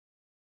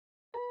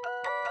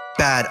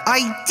bad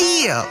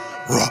idea!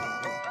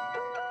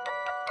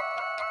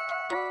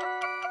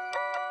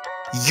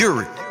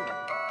 Yuri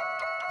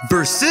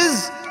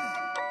versus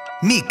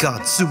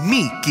Mikan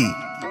Tsumiki.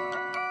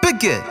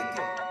 Begin!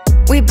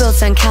 We built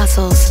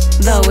sandcastles,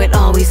 though it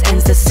always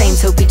ends the same.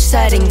 So each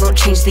setting won't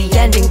change the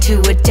ending to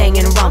a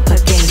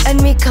Danganronpa game. And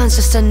Mikan's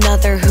just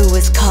another who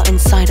is caught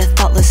inside a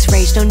thoughtless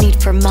rage. No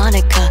need for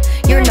Monica,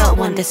 you're not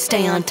one to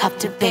stay on top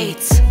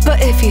debates.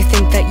 But if you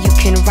think that you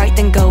can write,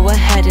 then go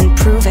ahead and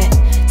prove it.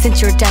 Since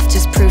your death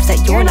just proves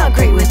that you're not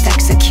great with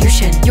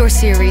execution. Your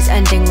series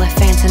ending left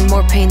fans in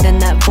more pain than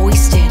that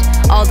voice did.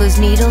 All those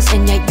needles,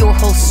 and yet your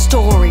whole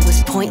story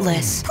was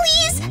pointless.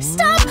 Please,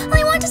 stop!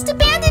 I want us to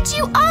bandage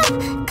you up!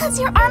 Cause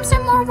your arms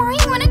are more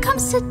worrying when it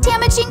comes to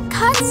damaging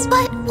cuts.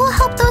 But we'll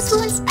help those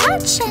wounds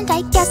patch, and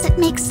I guess it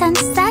makes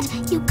sense that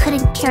you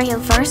couldn't carry a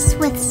verse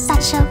with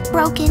such a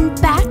broken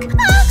back.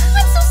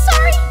 I'm so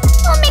sorry!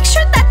 I'll make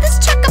sure that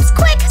this checkup's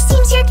quick.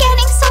 Seems you're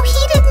getting so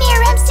heated near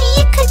MC,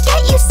 it could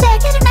get you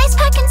sick. Get a nice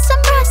pack and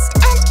some rest,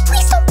 and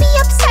please don't be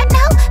upset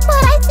now.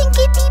 But I think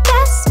it'd be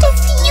best if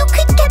you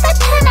could get that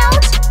pen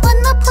out. Won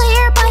the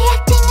player by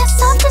acting as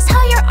soft as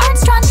how your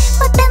art's drawn.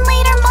 But then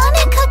later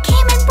Monica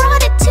came and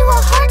brought it to a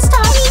hard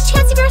stop. Any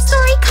chance of your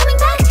story coming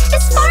back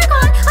is far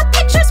gone. A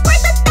picture's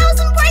worth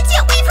 1,000 words,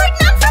 yet we've heard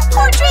none from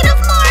Portrait of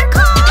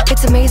Markov.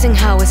 It's amazing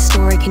how a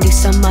story can do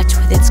so much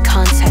with its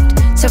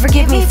concept. So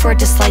forgive me for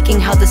disliking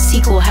how the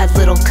sequel had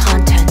little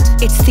content.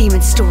 Its theme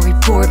and story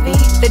bored me.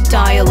 The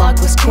dialogue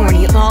was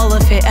corny. All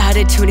of it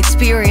added to an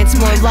experience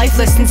more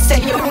lifeless than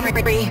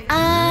sayori.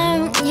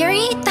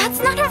 Yuri, that's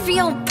not a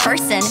real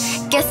person.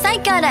 Guess I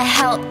gotta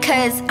help,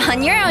 cause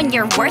on your own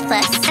you're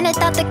worthless. And I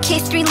thought the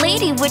K3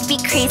 lady would be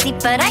crazy,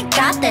 but I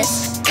got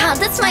this. God,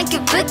 that's my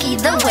kabuki,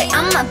 the way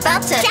I'm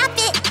about to drop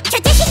it.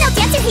 Traditional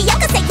dancer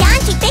Hiyoko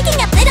Saionji, baking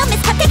up little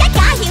Miss Cupcake, I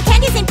got you.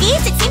 Candies and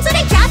beads, it seems when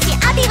I drop you,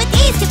 I'll be with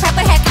these to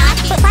proper hair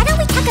coffee. But why don't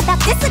we talk about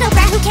this little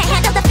brat who can't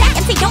handle the fact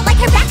MC don't like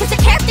her back cause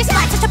her character's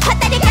flat. Just a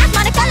pathetic act,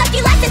 Monica loved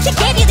you less and she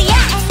gave you the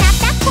act. And at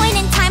that point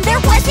in time,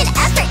 there was an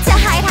effort to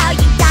hide how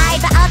you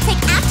died. But I'll take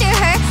after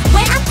her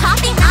when I'm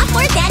popping off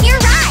more than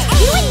your ride.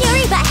 You and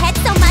Yuri butt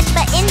heads so much,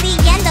 but in the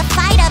end the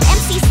fight of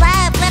MC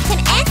Slab left an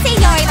and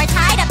sayori were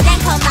tied up, then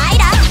collide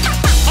up.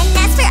 And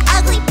as for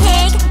Ugly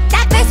Pig,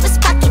 that verse was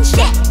fucking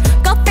shit.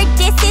 Go for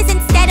disses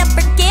instead of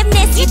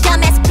forgiveness, you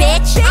dumbass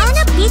bitch. On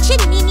a beach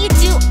should mean you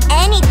do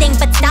anything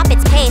but stop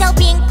its pace. So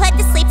being put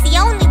to sleep's the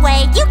only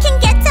way you can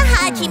get to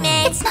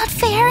Hajime. It's not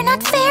fair,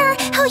 not fair,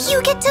 how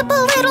you get to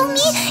belittle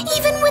me.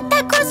 Even with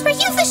that gross for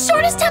you, the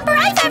shortest temper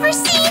I've ever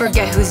seen.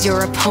 Forget who's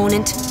your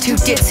opponent, too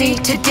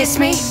ditzy to diss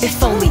me.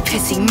 If only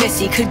Pissy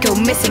Missy could go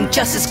missing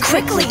just as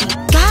quickly.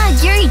 God,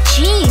 Yuri,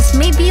 jeez,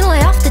 maybe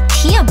lay off the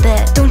tea a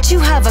bit. Don't you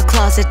have a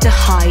closet to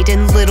hide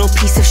in, little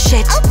piece of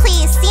shit? Oh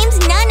please, seems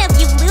none of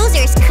you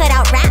losers could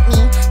out-rap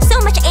me. So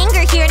much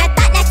anger here and I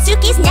thought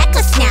Natsuki's neck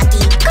was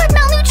snappy. God,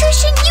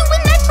 malnutrition, you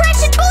and that brat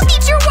should both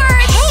eat your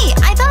words. Hey,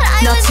 I thought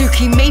I was...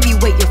 Natsuki, maybe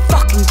wait your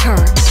fucking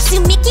turn.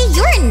 Tsumiki,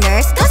 you're a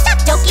nurse. Go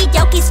stop Doki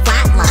Doki's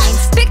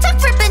flatlines. Big talk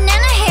for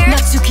banana hair.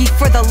 Natsuki,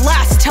 for the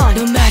last time.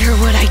 No matter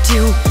what I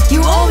do,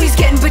 you always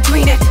get in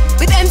between it.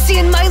 With MC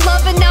and my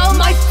love and now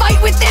my fight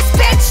with this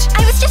bitch.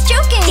 I was just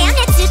joking. Damn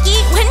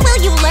Natsuki, when will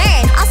you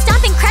learn? I'll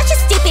stop and crush a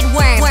stupid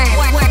worm.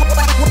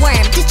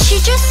 Worm. Did she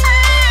just...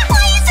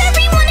 why is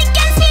everyone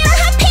against me? I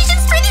don't have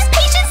patience for these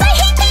patients. I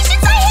hate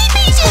patience. I hate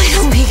patience. Why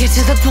don't we get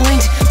to the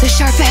point? The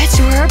sharp edge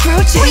we're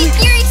approaching. Wait,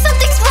 Yuri,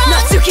 something's wrong.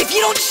 Natsuki, if you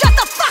don't shut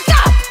the fuck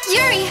up!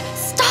 Yuri,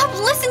 stop.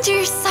 Listen to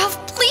yourself,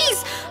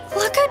 please.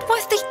 Look at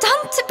what they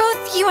done to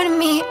both you and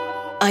me.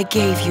 I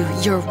gave you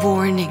your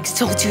warnings,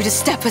 told you to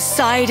step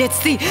aside. It's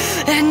the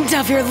end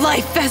of your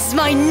life as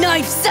my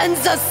knife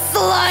sends a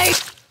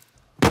slice.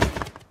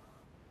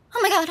 Oh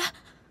my god.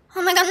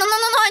 Oh my god, no,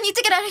 I need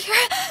to get out of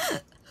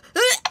here.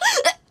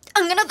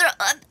 I'm gonna throw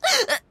up.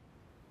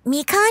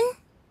 Mikan?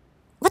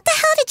 What the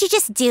hell did you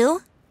just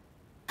do?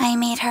 I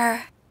made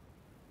her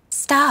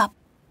stop.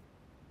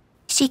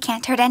 She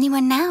can't hurt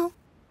anyone now.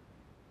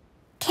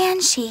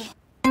 Can she?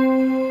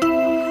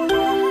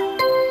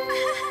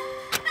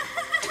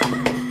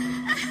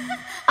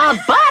 A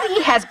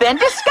body has been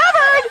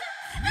discovered!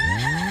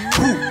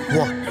 Who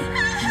won?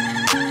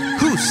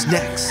 Who's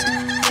next?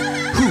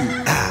 Who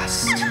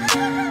asked?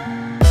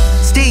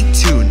 Stay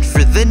tuned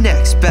for the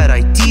next bad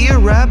idea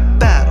rap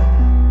battle,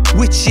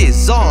 which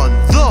is on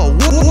the